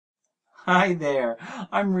Hi there.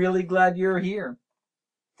 I'm really glad you're here.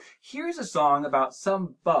 Here's a song about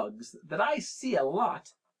some bugs that I see a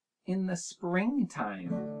lot in the springtime.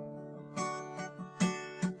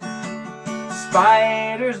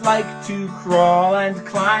 Spiders like to crawl and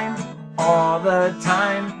climb all the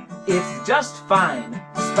time. It's just fine.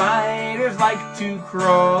 Spiders like to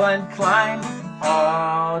crawl and climb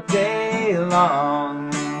all day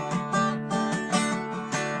long.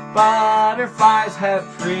 Butterflies have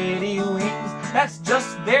pretty wings, that's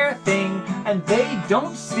just their thing, and they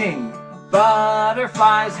don't sting.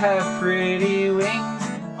 Butterflies have pretty wings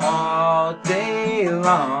all day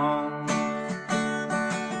long.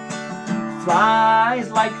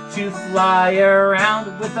 Flies like to fly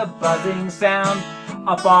around with a buzzing sound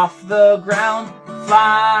up off the ground.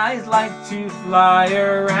 Flies like to fly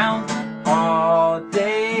around all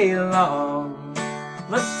day long.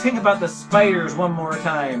 Let's sing about the spiders one more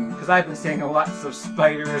time, because I've been seeing lots of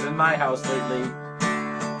spiders in my house lately.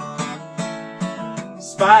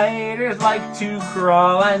 Spiders like to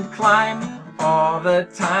crawl and climb all the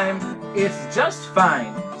time. It's just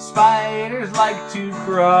fine. Spiders like to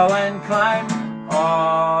crawl and climb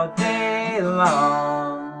all day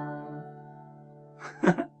long.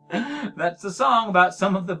 That's a song about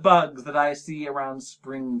some of the bugs that I see around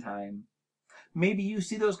springtime. Maybe you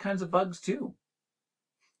see those kinds of bugs too.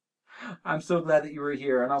 I'm so glad that you were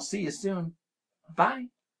here, and I'll see you soon. Bye.